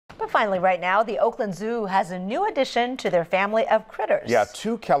But finally, right now, the Oakland Zoo has a new addition to their family of critters. Yeah,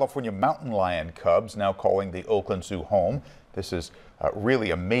 2 California mountain lion cubs now calling the Oakland Zoo home. This is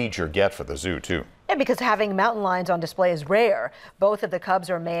really a major get for the zoo, too. And because having mountain lions on display is rare, both of the cubs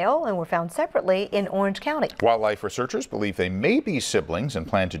are male and were found separately in Orange County. Wildlife researchers believe they may be siblings and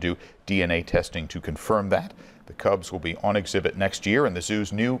plan to do DNA testing to confirm that. The cubs will be on exhibit next year in the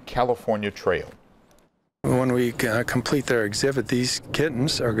zoo's new California Trail. When we complete their exhibit, these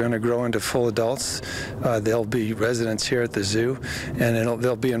kittens are going to grow into full adults. They'll be residents here at the zoo, and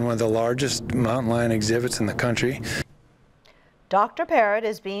they'll be in one of the largest mountain lion exhibits in the country. Dr. Parrott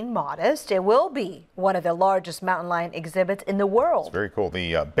is being modest. It will be one of the largest mountain lion exhibits in the world. It's very cool.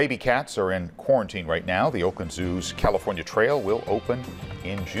 The baby cats are in quarantine right now. The Oakland Zoo's California Trail will open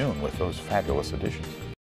in June with those fabulous additions.